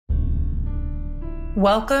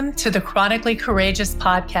Welcome to the Chronically Courageous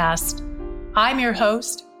podcast. I'm your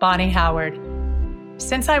host, Bonnie Howard.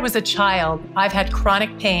 Since I was a child, I've had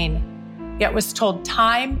chronic pain, yet was told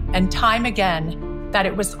time and time again that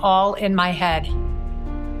it was all in my head.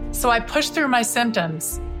 So I pushed through my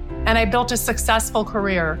symptoms, and I built a successful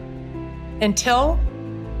career until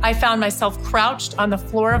I found myself crouched on the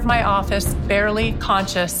floor of my office, barely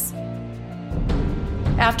conscious.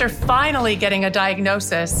 After finally getting a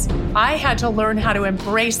diagnosis, I had to learn how to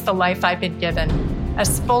embrace the life I've been given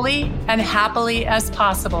as fully and happily as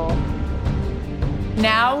possible.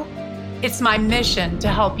 Now, it's my mission to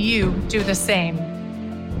help you do the same.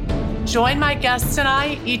 Join my guests and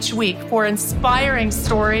I each week for inspiring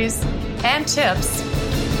stories and tips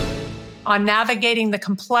on navigating the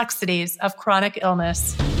complexities of chronic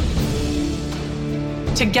illness.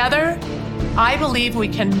 Together, I believe we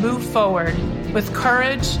can move forward with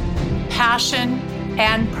courage, passion,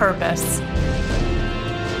 and purpose.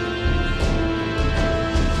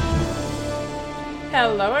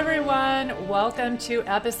 Hello, everyone. Welcome to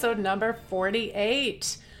episode number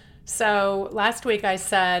 48. So last week I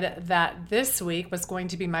said that this week was going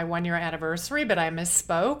to be my 1-year anniversary, but I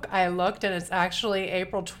misspoke. I looked and it's actually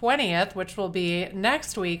April 20th, which will be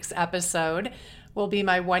next week's episode, will be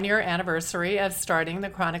my 1-year anniversary of starting the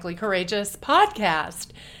Chronically Courageous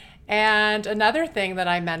podcast. And another thing that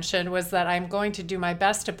I mentioned was that I'm going to do my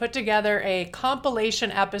best to put together a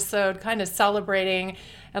compilation episode kind of celebrating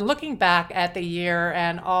and looking back at the year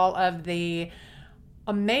and all of the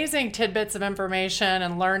amazing tidbits of information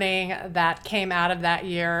and learning that came out of that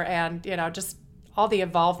year and, just all the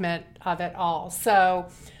involvement of it all. So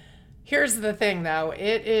here's the thing, though.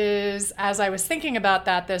 It is, as I was thinking about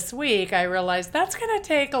that this week, I realized that's going to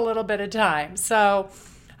take a little bit of time. So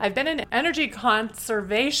I've been in energy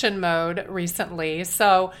conservation mode recently,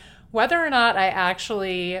 so whether or not I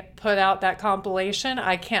actually put out that compilation,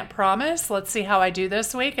 I can't promise. Let's see how I do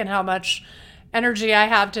this week and how much energy I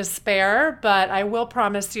have to spare, but I will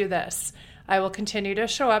promise you this. I will continue to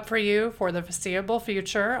show up for you for the foreseeable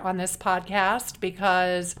future on this podcast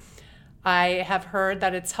because I have heard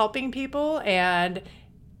that it's helping people, and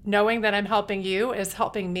knowing that I'm helping you is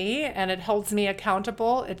helping me, and it holds me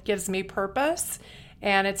accountable. It gives me purpose.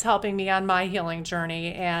 And it's helping me on my healing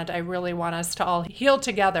journey, and I really want us to all heal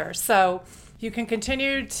together. So you can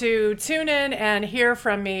continue to tune in and hear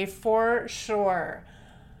from me for sure.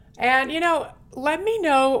 And, let me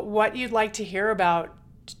know what you'd like to hear about.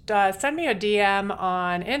 Send me a DM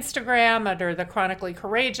on Instagram under The Chronically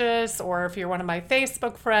Courageous, or if you're one of my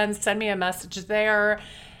Facebook friends, send me a message there,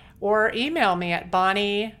 or email me at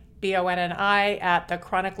Bonnie, Bonni, at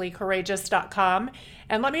thechronicallycourageous.com.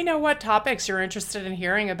 And let me know what topics you're interested in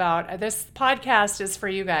hearing about. This podcast is for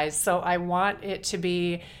you guys, so I want it to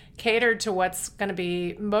be catered to what's going to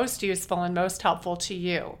be most useful and most helpful to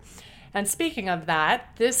you. And speaking of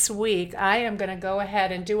that, this week I am going to go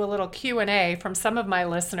ahead and do a little Q&A from some of my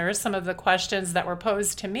listeners, some of the questions that were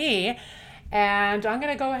posed to me, and I'm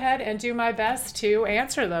going to go ahead and do my best to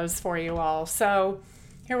answer those for you all. So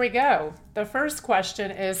here we go. The first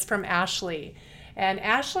question is from Ashley. And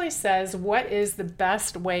Ashley says, what is the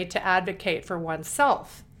best way to advocate for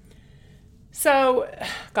oneself? So,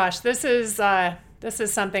 gosh, this is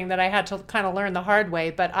something that I had to kind of learn the hard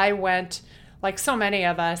way, but I went, like so many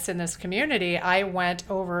of us in this community, I went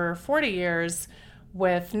over 40 years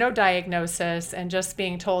with no diagnosis and just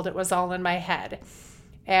being told it was all in my head.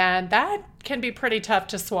 And that can be pretty tough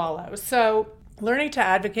to swallow. So learning to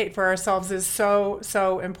advocate for ourselves is so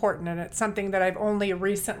important, and it's something that I've only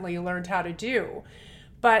recently learned how to do.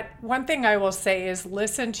 But one thing I will say is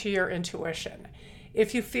listen to your intuition.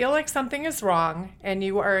 If you feel like something is wrong and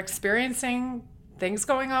you are experiencing things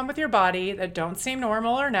going on with your body that don't seem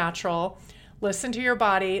normal or natural, listen to your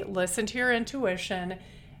body, listen to your intuition,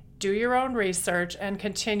 do your own research, and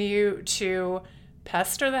continue to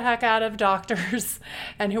pester the heck out of doctors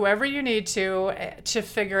and whoever you need to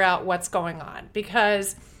figure out what's going on,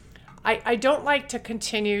 because I don't like to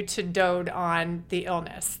continue to dote on the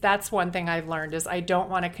illness. That's one thing I've learned, is I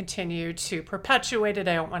don't want to continue to perpetuate it.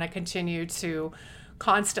 I don't want to continue to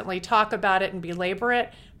constantly talk about it and belabor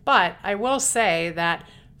it. But I will say that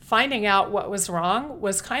finding out what was wrong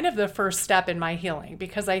was kind of the first step in my healing,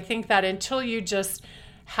 because I think that until you just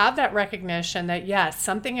have that recognition that, yes,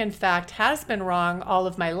 something in fact has been wrong all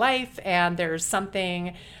of my life and there's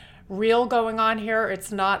something real going on here,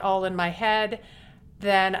 it's not all in my head,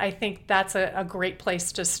 then I think that's a great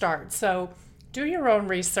place to start. So do your own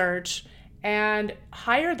research and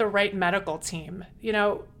hire the right medical team.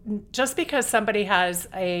 Just because somebody has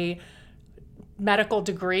a medical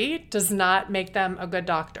degree does not make them a good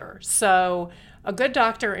doctor. So A good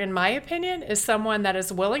doctor, in my opinion, is someone that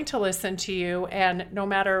is willing to listen to you, and no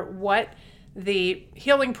matter what the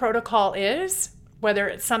healing protocol is, whether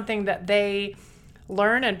it's something that they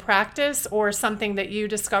learn and practice or something that you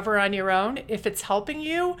discover on your own, if it's helping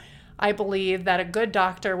you, I believe that a good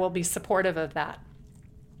doctor will be supportive of that.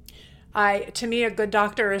 To me, a good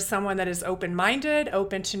doctor is someone that is open-minded,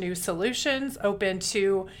 open to new solutions, open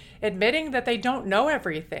to admitting that they don't know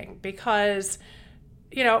everything, because,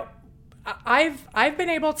 I've been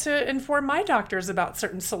able to inform my doctors about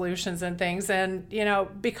certain solutions and things. And,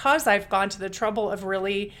 because I've gone to the trouble of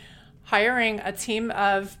really hiring a team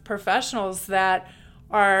of professionals that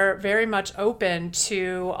are very much open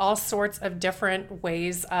to all sorts of different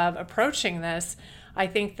ways of approaching this, I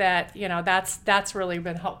think that, that's really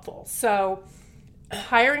been helpful. So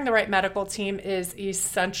hiring the right medical team is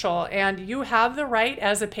essential. And you have the right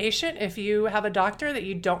as a patient, if you have a doctor that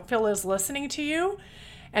you don't feel is listening to you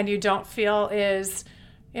and you don't feel is,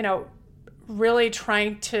 really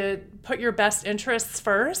trying to put your best interests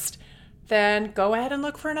first, then go ahead and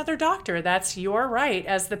look for another doctor. That's your right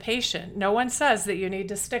as the patient. No one says that you need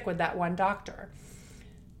to stick with that one doctor.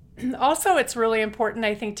 Also, it's really important,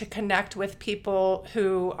 I think, to connect with people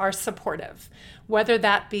who are supportive, whether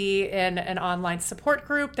that be in an online support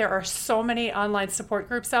group. There are so many online support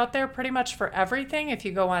groups out there pretty much for everything. If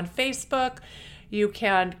you go on Facebook, you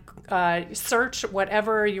can search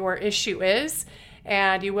whatever your issue is,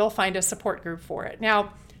 and you will find a support group for it.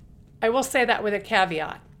 Now, I will say that with a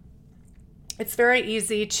caveat. It's very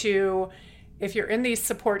easy to, if you're in these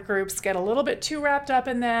support groups, get a little bit too wrapped up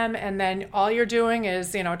in them, and then all you're doing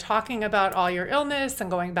is, talking about all your illness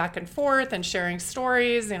and going back and forth and sharing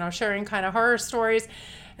stories, sharing kind of horror stories.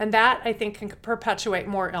 And that, I think, can perpetuate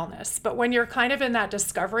more illness. But when you're kind of in that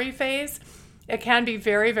discovery phase, it can be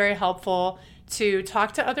very, very helpful to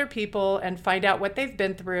talk to other people and find out what they've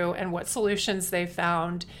been through and what solutions they've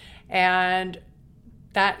found. And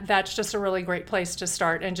that's just a really great place to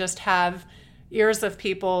start, and just have ears of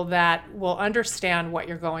people that will understand what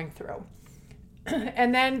you're going through.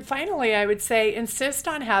 And then finally, I would say insist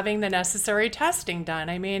on having the necessary testing done.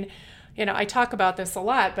 I mean, I talk about this a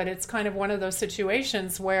lot, but it's kind of one of those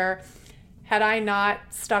situations where had I not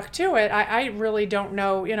stuck to it, I really don't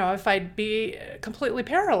know, if I'd be completely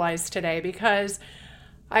paralyzed today, because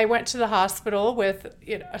I went to the hospital with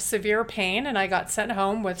a severe pain, and I got sent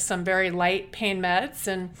home with some very light pain meds.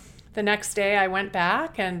 And the next day I went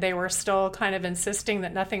back, and they were still kind of insisting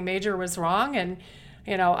that nothing major was wrong. And,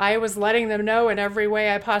 I was letting them know in every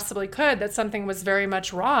way I possibly could that something was very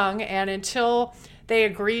much wrong. And until they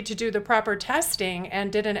agreed to do the proper testing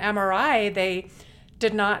and did an MRI, they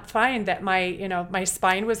did not find that my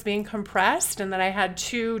spine was being compressed, and that I had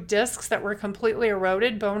 2 discs that were completely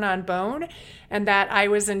eroded bone on bone, and that I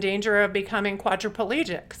was in danger of becoming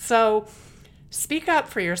quadriplegic. So speak up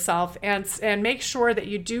for yourself and make sure that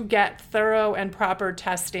you do get thorough and proper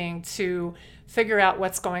testing to figure out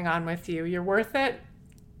what's going on with you. You're worth it.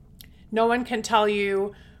 No one can tell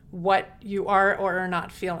you what you are or are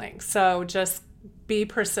not feeling. So just be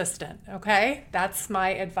persistent, okay? That's my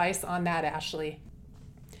advice on that, Ashley.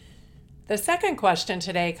 The second question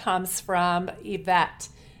today comes from Yvette,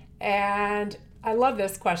 and I love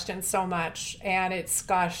this question so much, and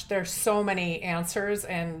there's so many answers,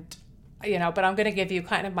 and but I'm going to give you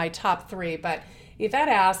kind of my top 3. But Yvette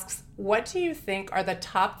asks, what do you think are the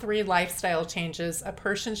top 3 lifestyle changes a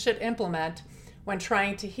person should implement when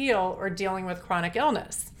trying to heal or dealing with chronic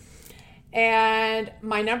illness? And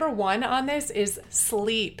my number 1 on this is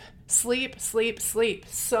sleep. Sleep.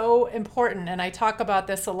 So important. And I talk about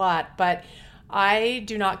this a lot, but I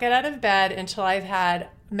do not get out of bed until I've had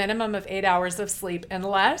a minimum of 8 hours of sleep,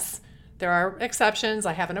 unless there are exceptions.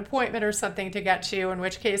 I have an appointment or something to get to, in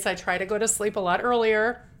which case I try to go to sleep a lot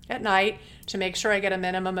earlier at night to make sure I get a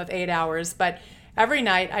minimum of 8 hours. But every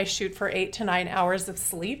night I shoot for 8 to 9 hours of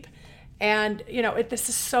sleep. And, this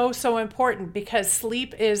is so important, because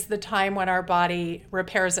sleep is the time when our body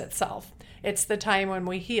repairs itself. It's the time when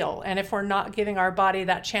we heal. And if we're not giving our body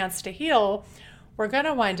that chance to heal, we're going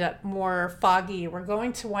to wind up more foggy. We're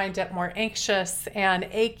going to wind up more anxious and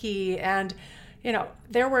achy. And,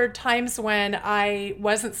 there were times when I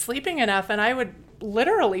wasn't sleeping enough, and I would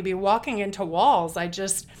literally be walking into walls. I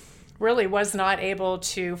just really was not able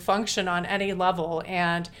to function on any level.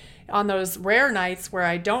 And on those rare nights where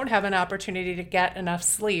I don't have an opportunity to get enough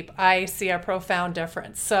sleep, I see a profound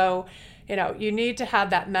difference. So, you need to have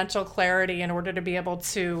that mental clarity in order to be able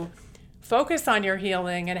to focus on your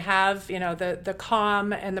healing and have, the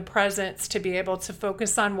calm and the presence to be able to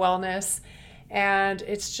focus on wellness. And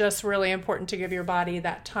it's just really important to give your body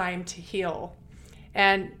that time to heal.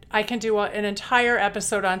 And I can do an entire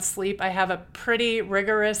episode on sleep. I have a pretty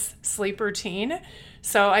rigorous sleep routine.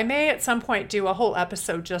 So I may at some point do a whole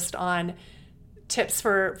episode just on tips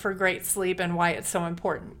for great sleep and why it's so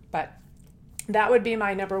important. But that would be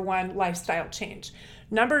my number one lifestyle change.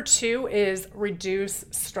 Number two is reduce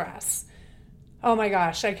stress. Oh my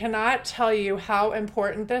gosh, I cannot tell you how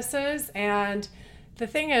important this is. And the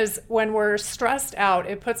thing is, when we're stressed out,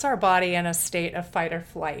 it puts our body in a state of fight or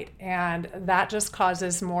flight, and that just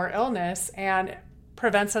causes more illness and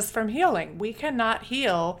prevents us from healing. We cannot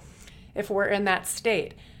heal if we're in that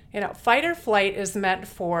state. Fight or flight is meant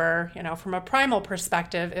for, from a primal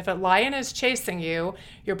perspective, if a lion is chasing you,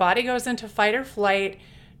 your body goes into fight or flight.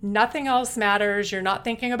 Nothing else matters. You're not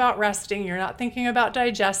thinking about resting. You're not thinking about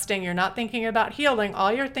digesting. You're not thinking about healing.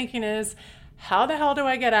 All you're thinking is, how the hell do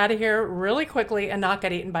I get out of here really quickly and not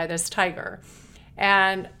get eaten by this tiger?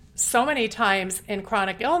 And so many times in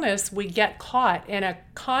chronic illness, we get caught in a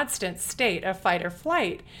constant state of fight or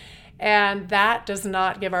flight. And that does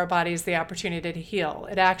not give our bodies the opportunity to heal.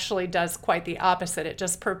 It actually does quite the opposite. It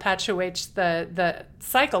just perpetuates the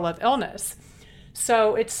cycle of illness.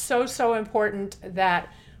 So it's so important that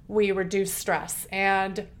we reduce stress.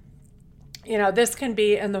 And, this can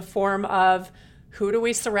be in the form of, who do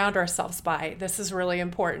we surround ourselves by? This is really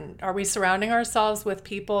important. Are we surrounding ourselves with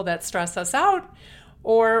people that stress us out?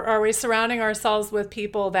 Or are we surrounding ourselves with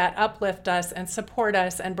people that uplift us and support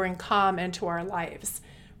us and bring calm into our lives?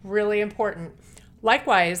 Really important.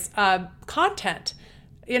 Likewise, content.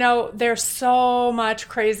 There's so much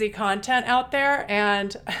crazy content out there.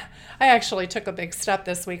 And I actually took a big step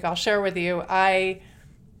this week. I'll share with you. I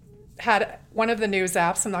had one of the news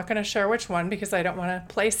apps. I'm not going to share which one because I don't want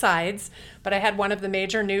to play sides, but I had one of the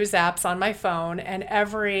major news apps on my phone, and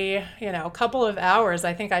every, couple of hours,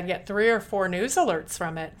 I think I'd get 3 or 4 news alerts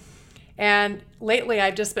from it. And lately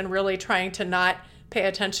I've just been really trying to not pay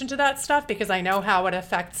attention to that stuff because I know how it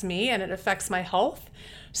affects me and it affects my health.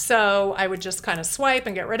 So I would just kind of swipe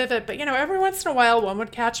and get rid of it. But, every once in a while, one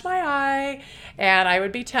would catch my eye and I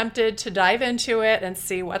would be tempted to dive into it and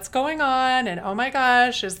see what's going on. And oh my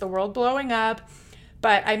gosh, is the world blowing up?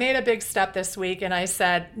 But I made a big step this week and I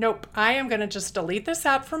said, nope, I am going to just delete this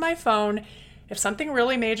app from my phone. If something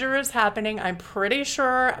really major is happening, I'm pretty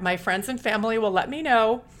sure my friends and family will let me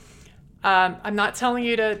know. I'm not telling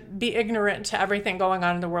you to be ignorant to everything going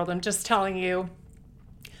on in the world. I'm just telling you,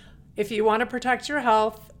 if you want to protect your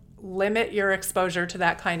health, limit your exposure to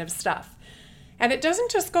that kind of stuff. And it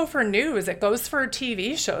doesn't just go for news, it goes for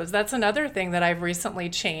TV shows. That's another thing that I've recently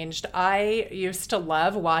changed. I used to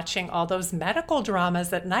love watching all those medical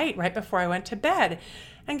dramas at night right before I went to bed.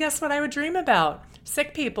 And guess what I would dream about?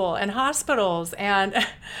 Sick people and hospitals. And,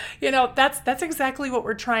 that's exactly what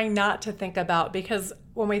we're trying not to think about, because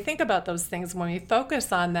when we think about those things, when we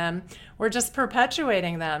focus on them, we're just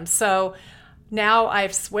perpetuating them. So now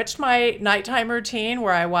I've switched my nighttime routine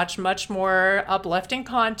where I watch much more uplifting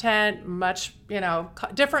content, much,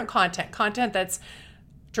 different content that's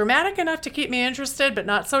dramatic enough to keep me interested, but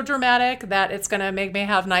not so dramatic that it's going to make me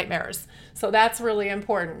have nightmares. So that's really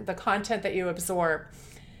important, the content that you absorb.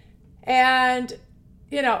 And,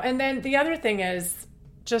 and then the other thing is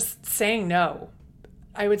just saying no.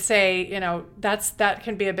 I would say, that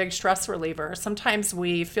can be a big stress reliever. Sometimes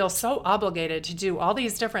we feel so obligated to do all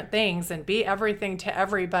these different things and be everything to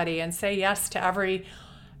everybody and say yes to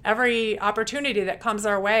every opportunity that comes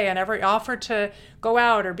our way and every offer to go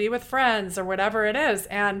out or be with friends or whatever it is.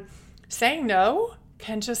 And saying no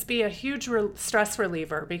can just be a huge stress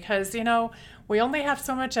reliever because, we only have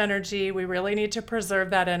so much energy. We really need to preserve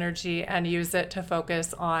that energy and use it to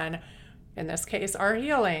focus on, in this case, our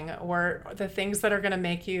healing or the things that are going to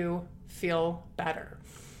make you feel better.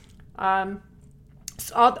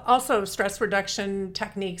 Also, stress reduction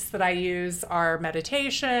techniques that I use are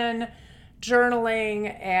meditation,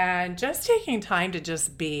 journaling, and just taking time to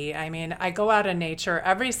just be. I mean, I go out in nature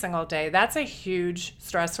every single day. That's a huge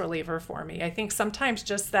stress reliever for me. I think sometimes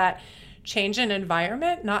just that change in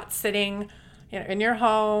environment, not sitting, in your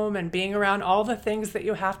home and being around all the things that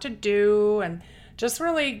you have to do, and just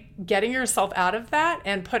really getting yourself out of that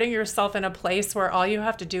and putting yourself in a place where all you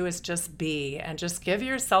have to do is just be and just give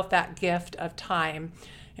yourself that gift of time.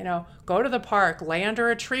 Go to the park, lay under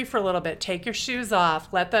a tree for a little bit, take your shoes off,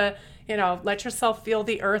 let yourself feel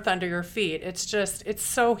the earth under your feet. It's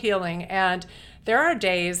so healing. And there are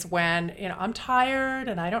days when, I'm tired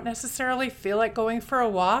and I don't necessarily feel like going for a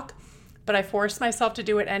walk, but I force myself to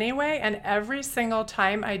do it anyway. And every single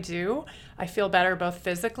time I do, I feel better both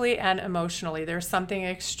physically and emotionally. There's something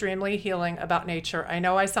extremely healing about nature. I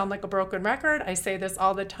know I sound like a broken record. I say this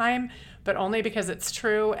all the time, but only because it's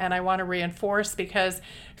true. And I want to reinforce, because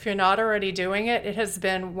if you're not already doing it, it has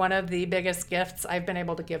been one of the biggest gifts I've been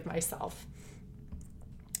able to give myself.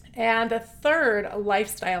 And the third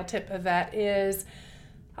lifestyle tip of that is,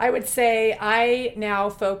 I would say I now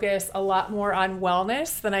focus a lot more on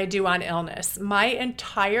wellness than I do on illness. My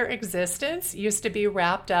entire existence used to be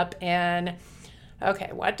wrapped up in, okay,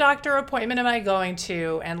 what doctor appointment am I going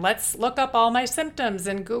to? And let's look up all my symptoms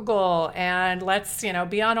in Google, and let's,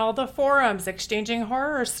 be on all the forums exchanging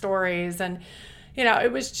horror stories. And,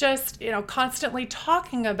 it was just, constantly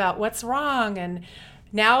talking about what's wrong. And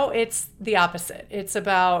now it's the opposite. It's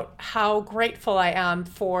about how grateful I am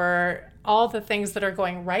for all the things that are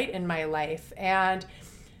going right in my life, and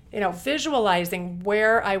visualizing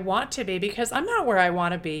where I want to be, because I'm not where I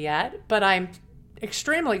want to be yet, but I'm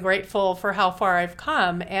extremely grateful for how far I've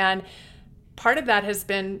come. And part of that has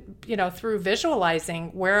been, through visualizing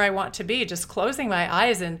where I want to be, just closing my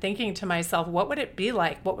eyes and thinking to myself, what would it be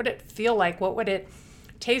like? What would it feel like? What would it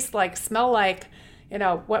taste like, smell like?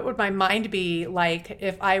 What would my mind be like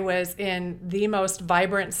if I was in the most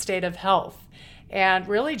vibrant state of health? And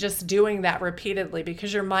really just doing that repeatedly,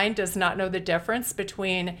 because your mind does not know the difference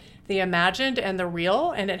between the imagined and the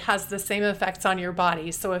real, and it has the same effects on your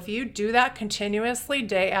body. So if you do that continuously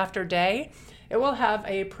day after day, it will have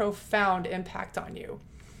a profound impact on you.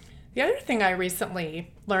 The other thing I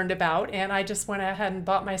recently learned about, and I just went ahead and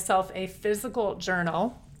bought myself a physical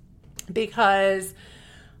journal, because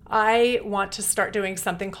I want to start doing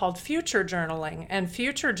something called future journaling. And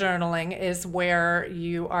future journaling is where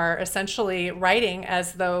you are essentially writing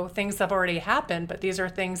as though things have already happened, but these are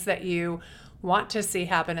things that you want to see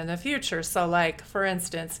happen in the future. So like, for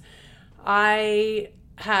instance, I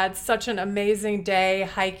had such an amazing day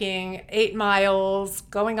hiking 8 miles,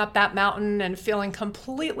 going up that mountain and feeling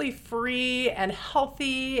completely free and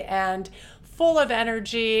healthy and full of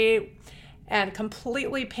energy and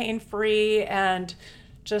completely pain-free, and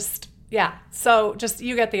so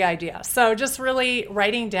you get the idea. So just really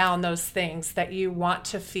writing down those things that you want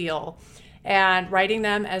to feel and writing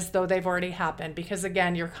them as though they've already happened. Because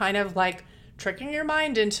again, you're kind of like tricking your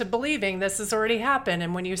mind into believing this has already happened.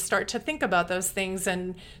 And when you start to think about those things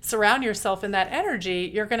and surround yourself in that energy,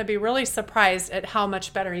 you're going to be really surprised at how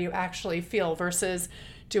much better you actually feel versus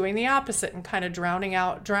doing the opposite and kind of drowning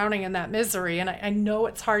in that misery. And I know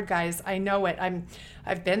it's hard, guys. I know it.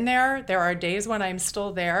 I've been there. There are days when I'm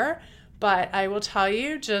still there, but I will tell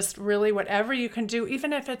you, just really whatever you can do,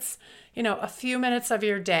 even if it's, a few minutes of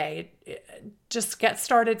your day, just get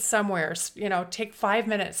started somewhere. Take 5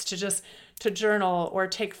 minutes to journal, or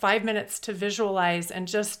take 5 minutes to visualize, and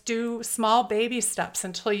just do small baby steps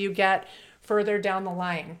until you get further down the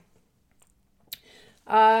line.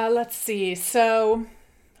 Let's see. So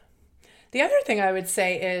the other thing I would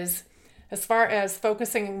say is, as far as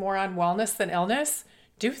focusing more on wellness than illness,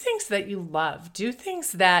 do things that you love. Do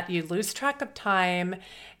things that you lose track of time,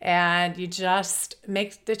 and it just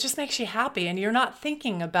makes you happy, and you're not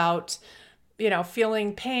thinking about,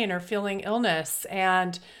 feeling pain or feeling illness.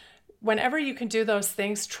 And whenever you can do those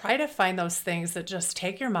things, try to find those things that just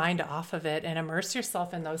take your mind off of it and immerse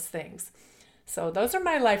yourself in those things. So those are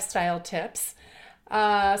my lifestyle tips.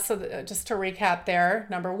 Just to recap there,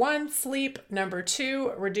 number 1, sleep. Number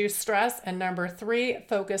 2, reduce stress. And number 3,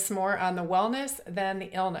 focus more on the wellness than the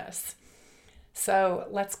illness. So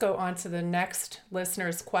let's go on to the next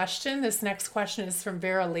listener's question. This next question is from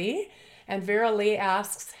Vera Lee. And Vera Lee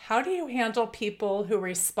asks, how do you handle people who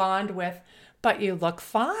respond with, but you look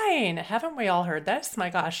fine? Haven't we all heard this? My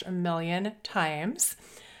gosh, a million times.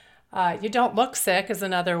 You don't look sick is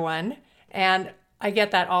another one. And I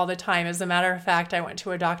get that all the time. As a matter of fact, I went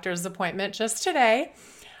to a doctor's appointment just today.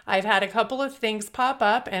 I've had a couple of things pop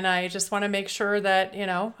up, and I just want to make sure that,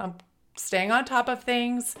 I'm staying on top of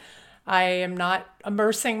things. I am not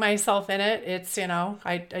immersing myself in it. It's,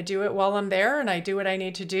 I do it while I'm there, and I do what I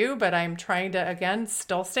need to do, but I'm trying to, again,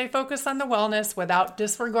 still stay focused on the wellness without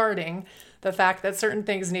disregarding the fact that certain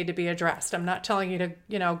things need to be addressed. I'm not telling you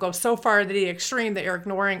to, go so far to the extreme that you're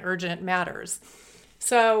ignoring urgent matters.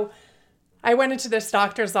 So I went into this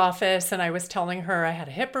doctor's office, and I was telling her I had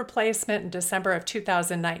a hip replacement in December of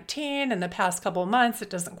 2019. In the past couple of months, it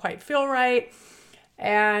doesn't quite feel right.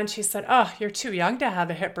 And she said, oh, you're too young to have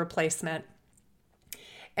a hip replacement.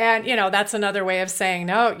 And, that's another way of saying,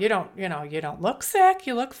 no, you don't look sick.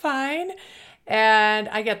 You look fine. And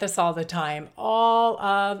I get this all the time, all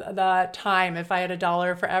of the time. If I had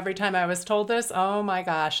 $1 for every time I was told this, oh my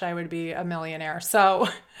gosh, I would be a millionaire. So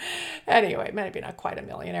anyway, maybe not quite a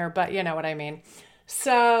millionaire, but you know what I mean.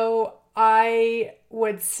 So I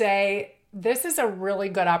would say this is a really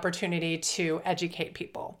good opportunity to educate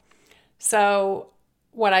people. So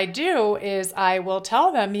what I do is I will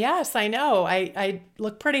tell them, yes, I know, I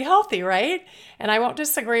look pretty healthy, right? And I won't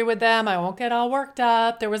disagree with them. I won't get all worked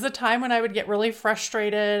up. There was a time when I would get really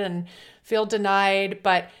frustrated and feel denied.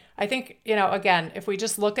 But I think, again, if we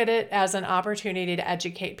just look at it as an opportunity to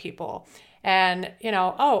educate people and,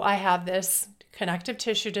 oh, I have this connective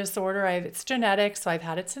tissue disorder. It's genetic, so I've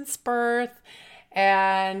had it since birth.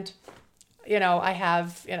 And I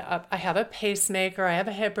have a pacemaker, I have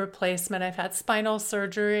a hip replacement, I've had spinal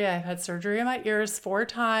surgery, I've had surgery in my ears 4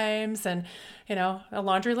 times, and, a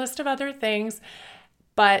laundry list of other things.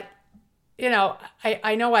 But,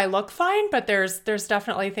 I know I look fine, but there's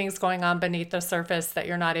definitely things going on beneath the surface that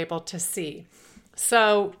you're not able to see.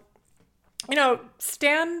 So,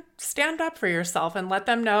 stand up for yourself and let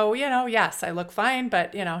them know, yes, I look fine,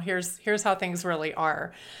 but, here's how things really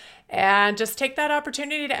are. And just take that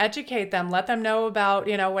opportunity to educate them, let them know about,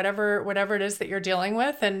 whatever it is that you're dealing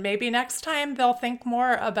with. And maybe next time they'll think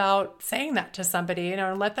more about saying that to somebody,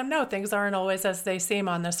 and let them know things aren't always as they seem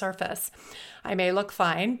on the surface. I may look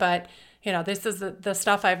fine, but, this is the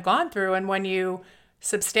stuff I've gone through. And when you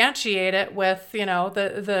substantiate it with,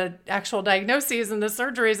 the actual diagnoses and the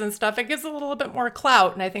surgeries and stuff, it gives a little bit more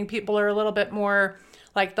clout. And I think people are a little bit more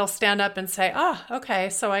like, they'll stand up and say, okay,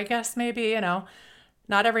 so I guess maybe,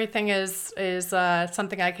 not everything is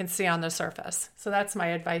something I can see on the surface. So that's my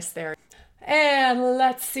advice there. And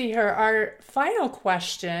let's see here. Our final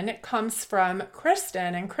question comes from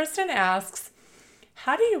Kristen. And Kristen asks,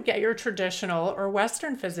 how do you get your traditional or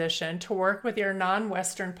Western physician to work with your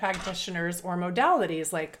non-Western practitioners or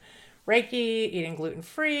modalities like Reiki, eating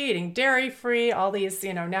gluten-free, eating dairy-free, all these,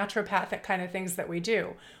 naturopathic kind of things that we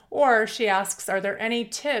do? Or she asks, are there any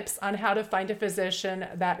tips on how to find a physician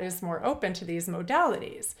that is more open to these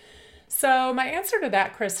modalities? So my answer to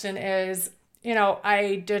that, Kristen, is,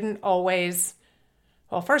 I didn't always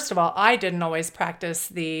practice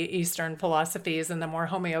the Eastern philosophies and the more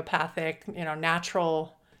homeopathic,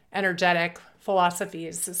 natural, energetic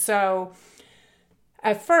philosophies. So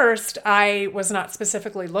at first, I was not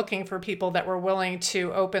specifically looking for people that were willing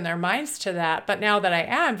to open their minds to that. But now that I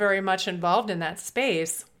am very much involved in that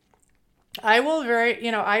space, I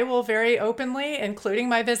will very openly, including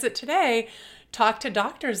my visit today, talk to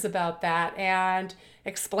doctors about that and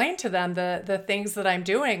explain to them the things that I'm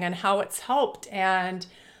doing and how it's helped. And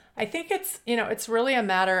I think it's really a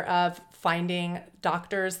matter of finding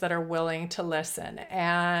doctors that are willing to listen.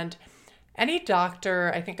 And any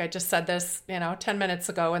doctor, I think I just said this, 10 minutes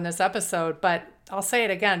ago in this episode, but I'll say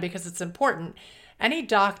it again because it's important. Any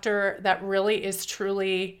doctor that really is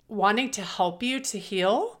truly wanting to help you to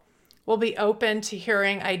heal will be open to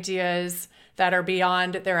hearing ideas that are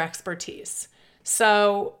beyond their expertise.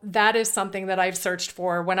 So that is something that I've searched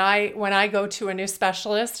for. When I go to a new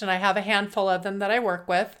specialist, and I have a handful of them that I work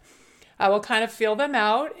with, I will kind of feel them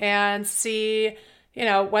out and see,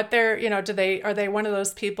 what they're, are they one of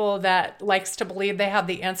those people that likes to believe they have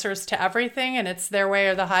the answers to everything and it's their way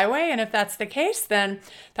or the highway? And if that's the case, then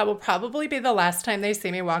that will probably be the last time they see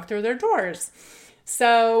me walk through their doors.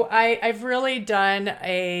 So I've really done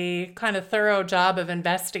a kind of thorough job of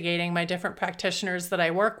investigating my different practitioners that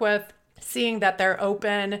I work with, seeing that they're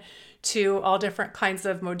open to all different kinds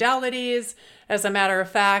of modalities. As a matter of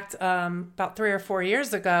fact, about 3 or 4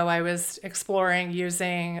 years ago, I was exploring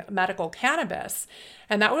using medical cannabis.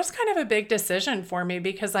 And that was kind of a big decision for me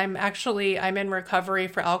because I'm in recovery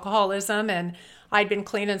for alcoholism, and I'd been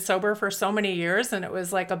clean and sober for so many years, and it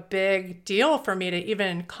was like a big deal for me to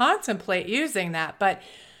even contemplate using that. But,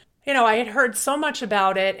 I had heard so much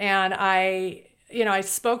about it, and I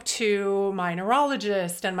spoke to my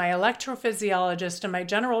neurologist and my electrophysiologist and my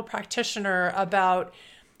general practitioner about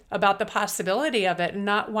the possibility of it. And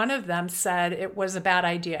not one of them said it was a bad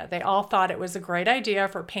idea. They all thought it was a great idea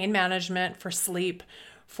for pain management, for sleep,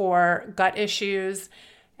 for gut issues.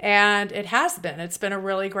 And it has been. It's been a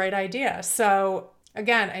really great idea. So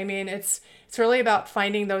again, it's really about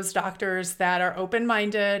finding those doctors that are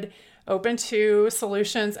open-minded, open to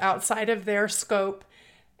solutions outside of their scope.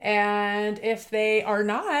 And if they are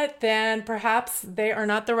not, then perhaps they are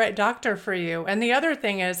not the right doctor for you. And the other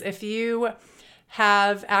thing is, if you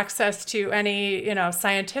have access to any,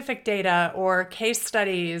 scientific data or case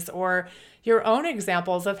studies or your own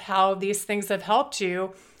examples of how these things have helped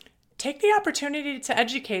you, take the opportunity to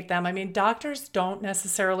educate them. I mean, doctors don't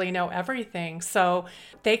necessarily know everything, so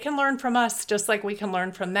they can learn from us just like we can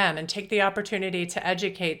learn from them, and take the opportunity to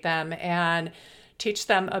educate them and teach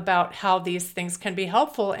them about how these things can be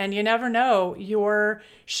helpful. And you never know, your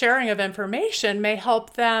sharing of information may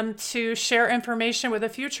help them to share information with a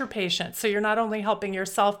future patient. So you're not only helping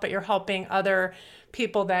yourself, but you're helping other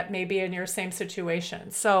people that may be in your same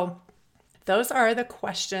situation. So those are the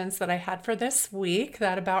questions that I had for this week.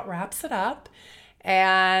 That about wraps it up.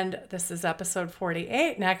 And this is episode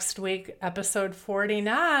 48. Next week, episode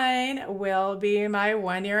 49, will be my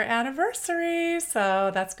 1-year anniversary.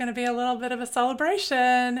 So that's going to be a little bit of a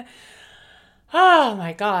celebration. Oh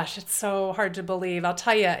my gosh, it's so hard to believe. I'll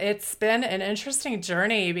tell you, it's been an interesting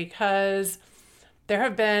journey because there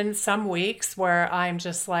have been some weeks where I'm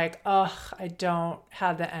just like, I don't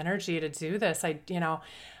have the energy to do this.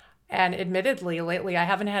 And admittedly, lately, I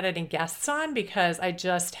haven't had any guests on because I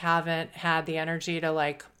just haven't had the energy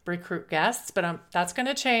to recruit guests, but that's going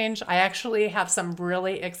to change. I actually have some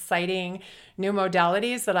really exciting new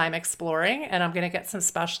modalities that I'm exploring, and I'm going to get some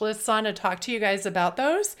specialists on to talk to you guys about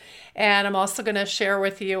those. And I'm also going to share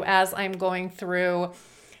with you as I'm going through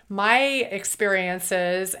my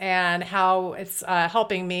experiences and how it's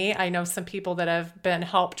helping me. I know some people that have been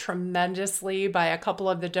helped tremendously by a couple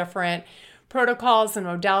of the different protocols and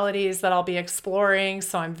modalities that I'll be exploring.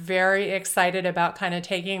 So I'm very excited about kind of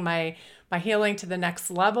taking my healing to the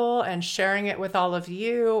next level and sharing it with all of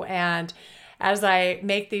you. And as I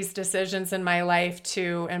make these decisions in my life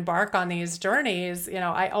to embark on these journeys,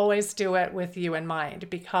 I always do it with you in mind,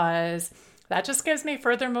 because that just gives me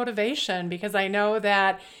further motivation, because I know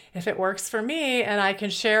that if it works for me and I can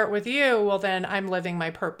share it with you, well, then I'm living my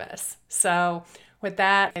purpose. So with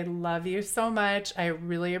that, I love you so much. I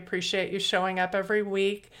really appreciate you showing up every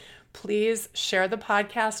week. Please share the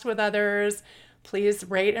podcast with others. Please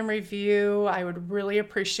rate and review. I would really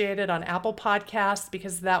appreciate it on Apple Podcasts,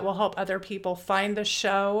 because that will help other people find the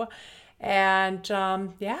show. And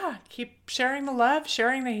keep sharing the love,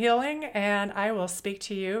 sharing the healing, and I will speak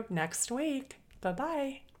to you next week.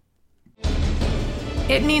 Bye-bye.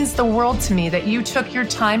 It means the world to me that you took your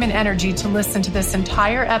time and energy to listen to this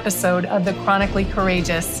entire episode of The Chronically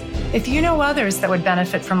Courageous. If you know others that would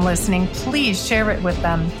benefit from listening, please share it with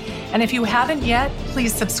them. And if you haven't yet,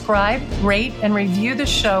 please subscribe, rate, and review the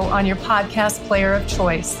show on your podcast player of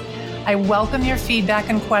choice. I welcome your feedback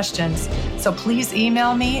and questions, so please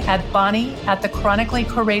email me at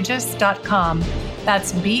bonnie@thechronicallycourageous.com.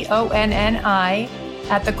 That's BONNI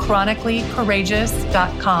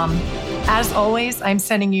 @thechronicallycourageous.com. As always, I'm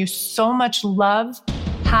sending you so much love,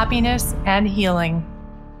 happiness, and healing.